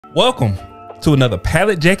Welcome to another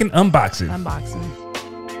Pallet Jackin unboxing.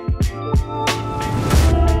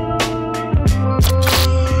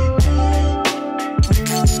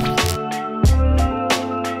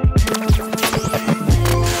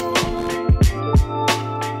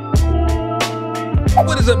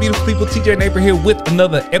 What is up, beautiful people? TJ Neighbor here with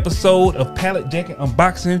another episode of Pallet Jackin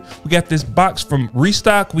unboxing. We got this box from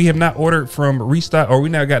RESTOQ. We have not ordered from RESTOQ, or we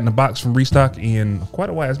now gotten a box from RESTOQ in quite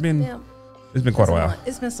a while. It's been quite a while.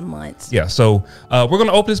 It's been some months. Yeah, so we're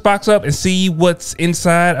gonna open this box up and see what's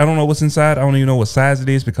inside. I don't know what's inside. I don't even know what size it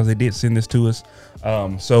is because they did send this to us.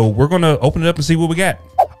 So we're gonna open it up and see what we got.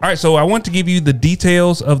 All right, so I want to give you the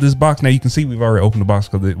details of this box. Now you can see we've already opened the box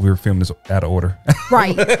because we were filming this out of order.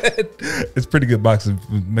 Right. It's a pretty good box.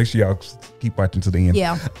 Make sure y'all keep watching to the end.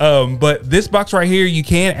 Yeah. But this box right here, you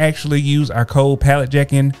can actually use our code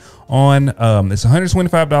PalletJackin on. It's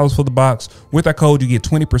 $125 for the box. With our code, you get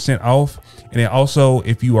 20% off. And then also,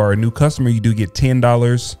 if you are a new customer, you do get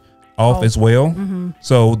 $10 off as well.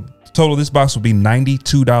 So total, this box will be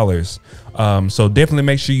 $92. So definitely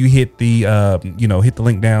make sure you hit the hit the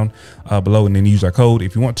link down below and then use our code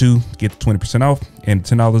if you want to get the 20% off and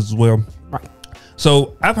 $10 as well. Right.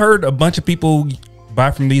 So I've heard a bunch of people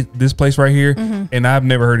buy from this place right here, and I've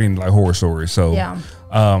never heard any like horror stories. So yeah.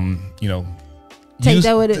 Take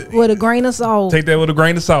that with a grain of salt. Take that with a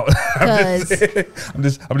grain of salt. I'm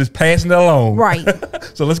just passing it along. Right.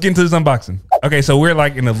 So let's get into this unboxing. Okay, so we're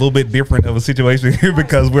like in a little bit different of a situation here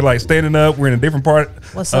because we're like standing up. We're in a different part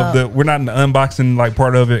we're not in the unboxing like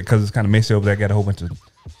part of it because it's kind of messy over there. I got a whole bunch of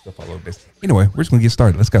stuff all over this. Anyway, we're just gonna get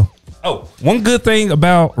started. Let's go. Oh, one good thing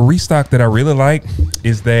about RESTOQ that I really like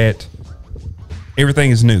is that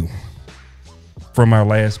everything is new from our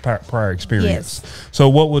last prior experience. Yes. So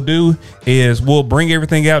what we'll do is we'll bring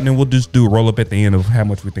everything out and then we'll just do a roll up at the end of how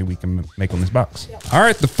much we think we can make on this box. Yep. All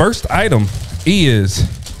right, the first item is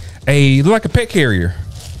like a pet carrier.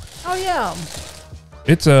 Oh yeah.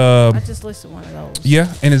 It's I just listed one of those.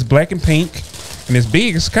 Yeah, and it's black and pink and it's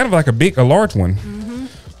big. It's kind of like a large one.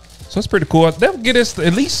 So it's pretty cool. That'll get us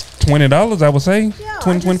at least $20, I would say. Yeah,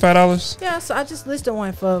 $25. Yeah, so I just listed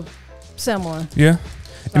one for similar. Yeah.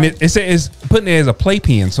 And it says putting it as a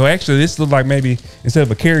playpen. So actually, this looks like maybe instead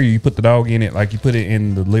of a carrier, you put the dog in it, like you put it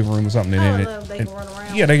in the living room or something. And they can run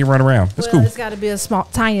around. Yeah, they can run around. That's cool. It's got to be a small,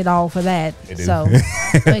 tiny dog for that. So,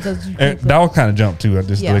 dog kind of jump too. I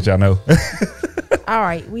just to let y'all know. All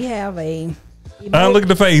right, we have a. Look at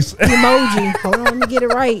the face. Emoji. Hold on, let me get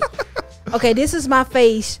it right. Okay, this is my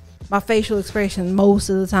face. My facial expression most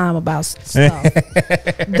of the time about stuff.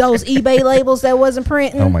 Those eBay labels that wasn't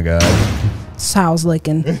printing. Oh my god. That's how I was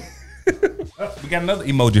looking. We got another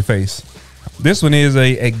emoji face. This one is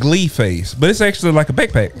a Glee face, but it's actually like a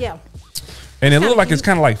backpack. Yeah. And it looks like it's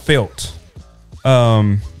kind of like felt.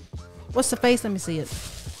 What's the face? Let me see it.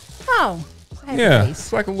 Oh, yeah, face.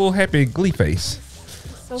 It's like a little happy Glee face.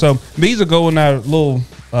 So these will go in our little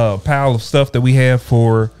pile of stuff that we have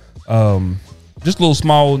for just little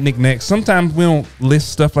small knickknacks. Sometimes we don't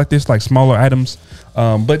list stuff like this, like smaller items,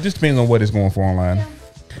 but just depends on what it's going for online. Yeah.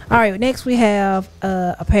 All right, next we have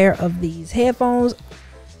a pair of these headphones.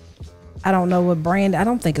 I don't know what brand. I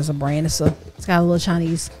don't think it's a brand. It's got a little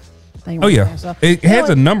Chinese thing right there. So, it has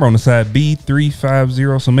a number on the side,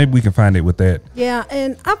 B350, so maybe we can find it with that. Yeah,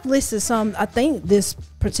 and I've listed some. I think this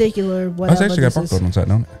particular whatever. It's actually got barcode on the side,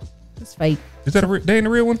 don't it? It's fake. Is that they ain't the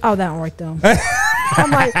real one? Oh, that one right there.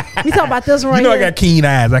 I'm like, we talking about this one right here? I got keen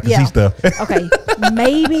eyes. I can see stuff. Okay,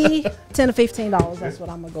 maybe $10 to $15. That's what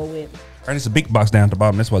I'm gonna go with. All right, it's a big box down at the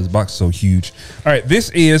bottom. That's why this box is so huge. All right,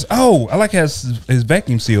 this is, I like how it's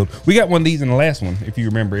vacuum sealed. We got one of these in the last one, if you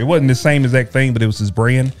remember. It wasn't the same exact thing, but it was his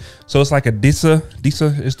brand. So it's like a Disa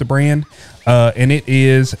is the brand. And it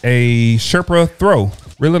is a Sherpa Throw.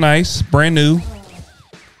 Really nice, brand new.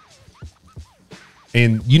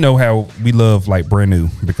 And you know how we love like brand new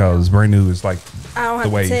because brand new is like I don't have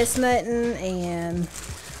to test nothing. And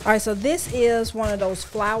all right, so this is one of those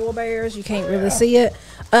flower bears. You can't really see it.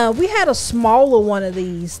 We had a smaller one of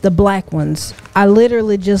these, the black ones. I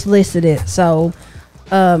literally just listed it. So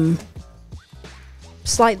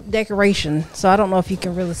slight decoration. So I don't know if you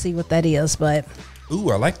can really see what that is, but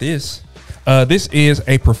ooh, I like this. This is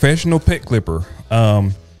a professional pet clipper.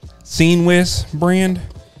 Scene West brand.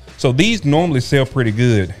 So these normally sell pretty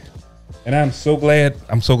good, and I'm so glad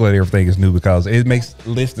everything is new because it makes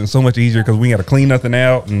listing so much easier because we got to clean nothing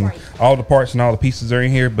out and all the parts and all the pieces are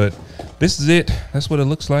in here. But this is it. That's what it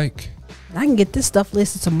looks like. I can get this stuff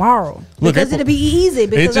listed tomorrow because it'll be easy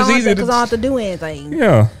because I don't have to do anything.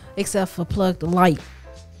 Yeah. Except for plug the light.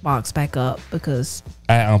 box back up because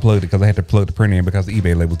I unplugged it because I had to plug the printer in because the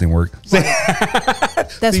eBay labels didn't work.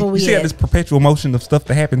 That's what we see how this perpetual motion of stuff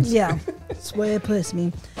that happens. Yeah, that's where it puts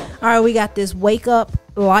me. All right, we got this wake up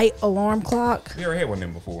light alarm clock. We already had one of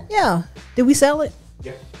them before. Yeah. Did we sell it?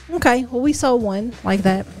 Yeah. Okay. Well, we sold one like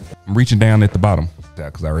that. I'm reaching down at the bottom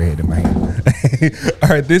because I already had it in my hand. All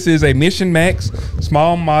right, this is a Mission Max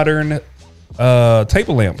small modern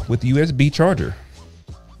table lamp with USB charger.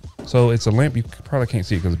 So it's a lamp. You probably can't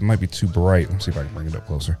see it because it might be too bright. Let's see if I can bring it up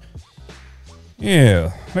closer.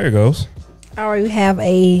 Yeah, there it goes. All right, we have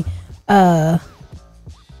a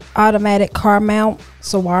automatic car mount.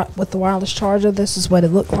 So with the wireless charger, this is what it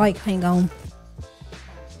looked like. Hang on.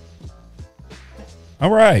 All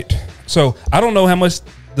right. So I don't know how much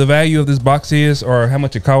the value of this box is or how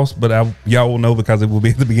much it costs, but y'all will know because it will be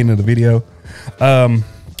at the beginning of the video.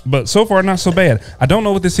 But so far, not so bad. I don't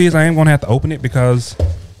know what this is. I am going to have to open it because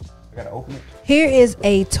I got to open it. Here is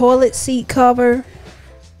a toilet seat cover.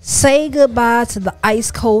 Say goodbye to the ice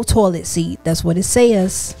cold toilet seat. That's what it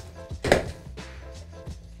says.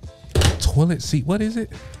 Toilet seat? What is it?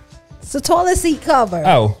 It's a toilet seat cover.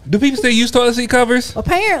 Oh, do people still use toilet seat covers?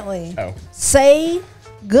 Apparently. Oh. Say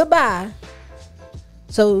goodbye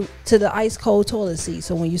to the ice cold toilet seat.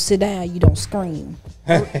 So when you sit down, you don't scream.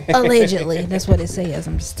 Allegedly. That's what it says.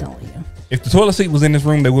 I'm just telling you. If the toilet seat was in this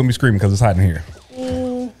room, they wouldn't be screaming because it's hot in here.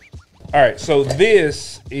 All right. So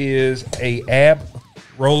this is a ab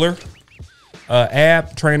roller,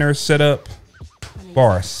 ab trainer setup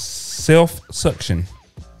bar, self suction.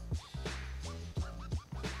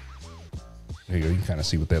 There you go. You can kind of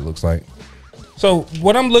see what that looks like. So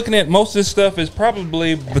what I'm looking at, most of this stuff is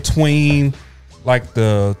probably between like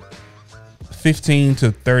the $15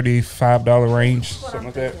 to $35 range, something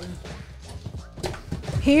like that.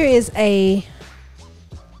 Here is a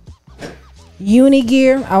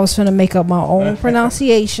Unigear. I was gonna make up my own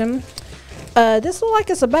pronunciation. This looks like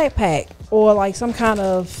it's a backpack or like some kind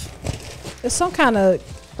of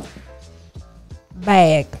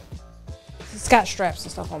bag. It's got straps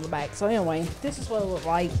and stuff on the back. So anyway, this is what it looked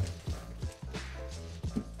like.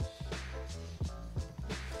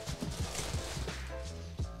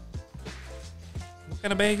 What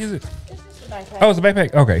kind of bag is it? Oh, it's a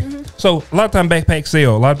backpack. Okay. So a lot of time backpacks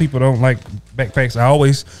sell. A lot of people don't like backpacks. I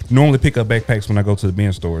always normally pick up backpacks when I go to the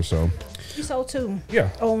bin store. So You sold two. yeah.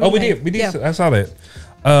 Oh, We did. Yeah. I saw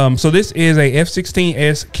that. So this is a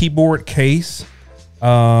F16S keyboard case.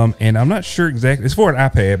 And I'm not sure exactly. It's for an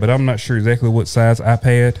iPad, but I'm not sure exactly what size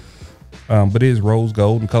iPad. But it is rose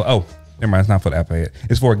gold in color. Oh, never mind. It's not for the iPad.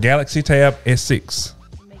 It's for a Galaxy Tab S6.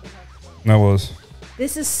 No, it was.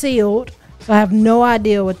 This is sealed, so I have no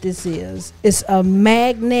idea what this is. It's a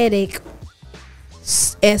magnetic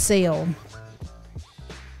SL.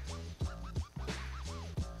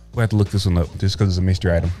 We'll have to look this one up just because it's a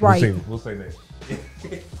mystery item. Right. We'll say that.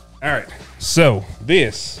 All right. So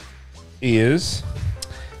this is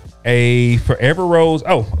a Forever Rose.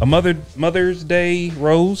 Oh, a Mother's Day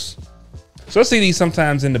rose. So I see these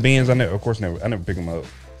sometimes in the bins. I never pick them up.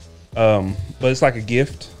 But it's like a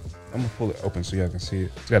gift. I'm gonna pull it open so y'all can see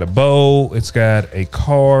it. It's got a bow. It's got a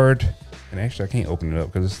card. And actually, I can't open it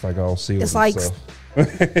up because it's like all sealed. It's like, stuff.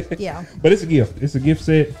 yeah. But it's a gift. It's a gift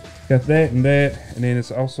set. Got that and that, and then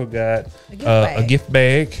it's also got a gift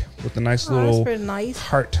bag with a nice little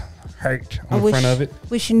heart on the front of it.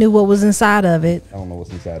 Wish you knew what was inside of it. I don't know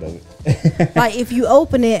what's inside of it. Like if you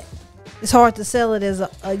open it, it's hard to sell it as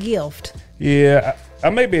a gift. Yeah, I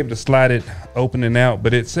may be able to slide it open and out,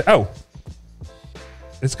 but it's got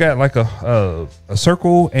like a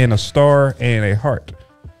circle and a star and a heart,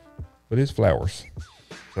 but it's flowers.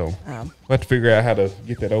 So we'll have to figure out how to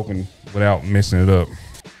get that open without messing it up.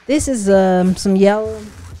 This is some yellow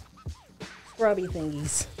scrubby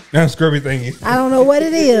thingies. Scrubby thingies. I don't know what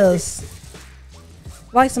it is.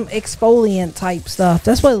 Like some exfoliant type stuff.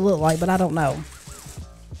 That's what it looked like, but I don't know.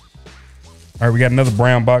 All right, we got another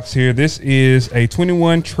brown box here. This is a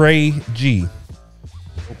 21 Tray G.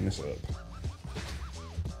 Open this up.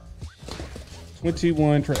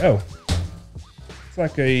 21 Tray. Oh, it's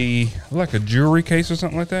like a jewelry case or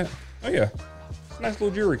something like that. Oh yeah, it's a nice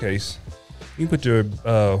little jewelry case. You can put your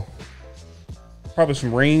probably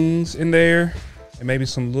some rings in there and maybe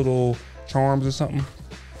some little charms or something.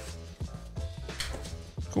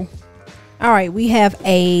 Cool. All right, we have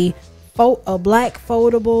a black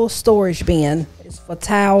foldable storage bin. It's for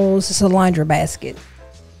towels. It's a laundry basket.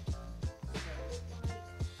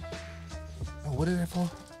 Oh, what is that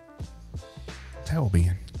for? Towel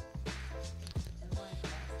bin.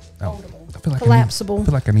 Oh, I feel like collapsible. I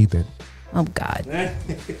feel like I need that. Oh God.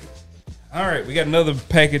 All right, we got another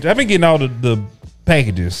package. I've been getting all the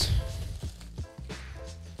packages.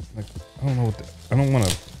 I don't know what I don't want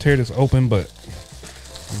to tear this open, but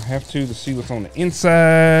I have to see what's on the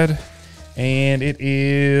inside. And it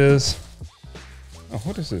is, oh,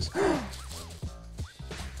 what is this?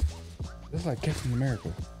 This is like Captain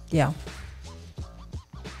America. Yeah.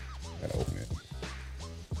 Gotta open it.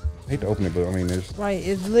 I hate to open it, but I mean, there's right.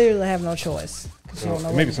 It literally have no choice. So you don't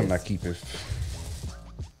know maybe something I keep it.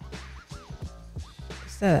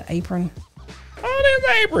 Is that an apron? Oh, there's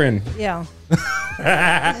an apron. Yeah.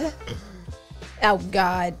 Oh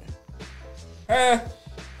God.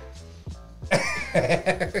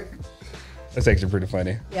 That's actually pretty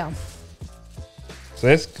funny. Yeah. So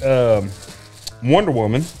that's Wonder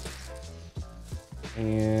Woman.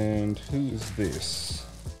 And who is this?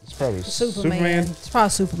 It's probably Superman. It's probably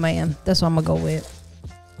Superman. That's what I'm gonna go with.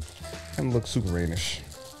 Kind of looks Superman-ish.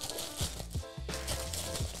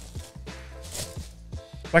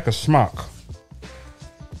 Like a smock.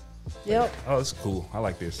 Yep. Oh, it's cool. I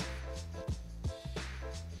like this.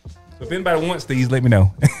 So if anybody wants these, let me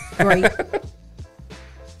know. Great.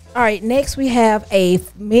 All right, next we have a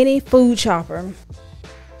mini food chopper. You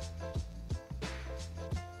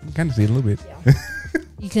can kind of see it a little bit. Yeah.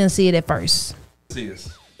 You can see it at first. See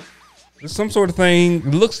this. It's some sort of thing.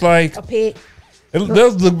 It looks like a pick. It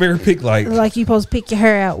does look very pick-like. Like you're supposed to pick your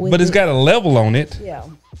hair out with. But it's got a level on it. Yeah.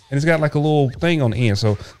 And it's got like a little thing on the end.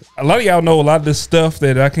 So a lot of y'all know a lot of this stuff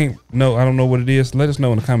that I don't know what it is. Let us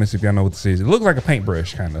know in the comments if y'all know what this is. It looks like a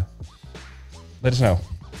paintbrush, kind of. Let us know.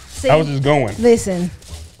 See, I was just going. Listen.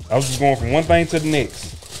 I was just going from one thing to the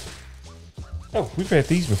next. Oh, we've had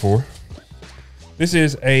these before. This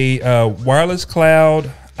is a wireless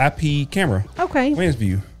cloud IP camera. Okay. Lens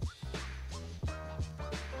view. I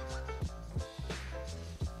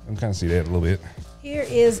can kind of see that a little bit. Here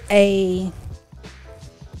is it's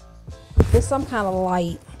some kind of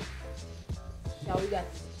light. Now we got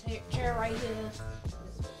this chair right here.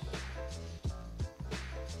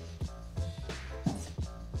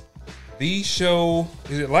 These show,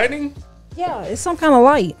 is it lighting? Yeah, it's some kind of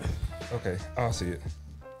light. Okay, I'll see it.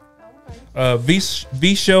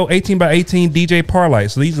 V Show 18 by 18 DJ par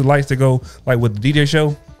light. So these are lights that go like with the DJ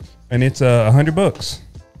show, and it's $100.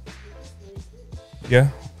 Yeah,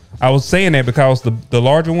 I was saying that because the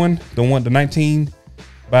larger one, the 19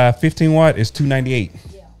 by 15 watt, is $298.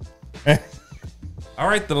 Yeah. All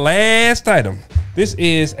right, the last item. This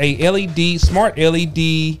is a smart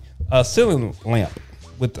LED ceiling lamp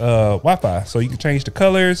with Wi-Fi, so you can change the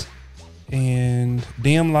colors and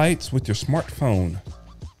dim lights with your smartphone.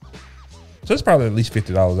 So it's probably at least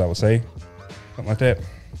 $50, I would say, something like that. All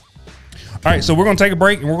right, so we're gonna take a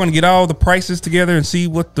break and we're gonna get all the prices together and see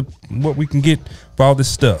what we can get for all this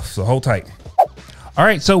stuff. So hold tight. All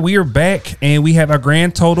right, so we are back and we have our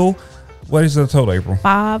grand total. What is the total, April?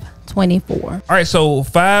 $524. All right, so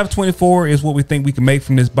 $524 is what we think we can make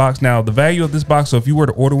from this box. Now, the value of this box, so if you were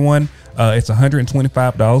to order one, it's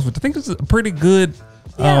 $125, which I think is a pretty good,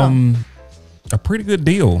 a pretty good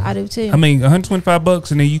deal. I do too. I mean,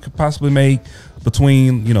 $125, and then you could possibly make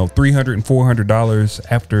between $300 and $400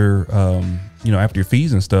 after after your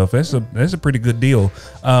fees and stuff. That's a pretty good deal.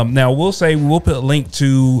 Now we'll put a link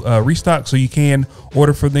to RESTOQ so you can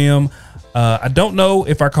order for them. I don't know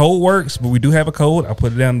if our code works, but we do have a code. I'll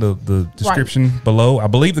put it down the description below. I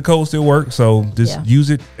believe the code still works, so just use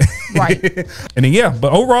it. Right. And then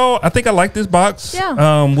but overall, I think I like this box.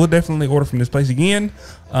 Yeah. We'll definitely order from this place again.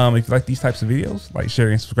 If you like these types of videos, like,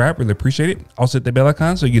 share, and subscribe. Really appreciate it. Also hit the bell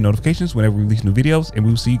icon so you get notifications whenever we release new videos, and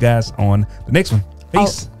we will see you guys on the next one.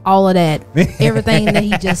 Peace. All of that. Everything that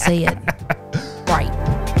he just said.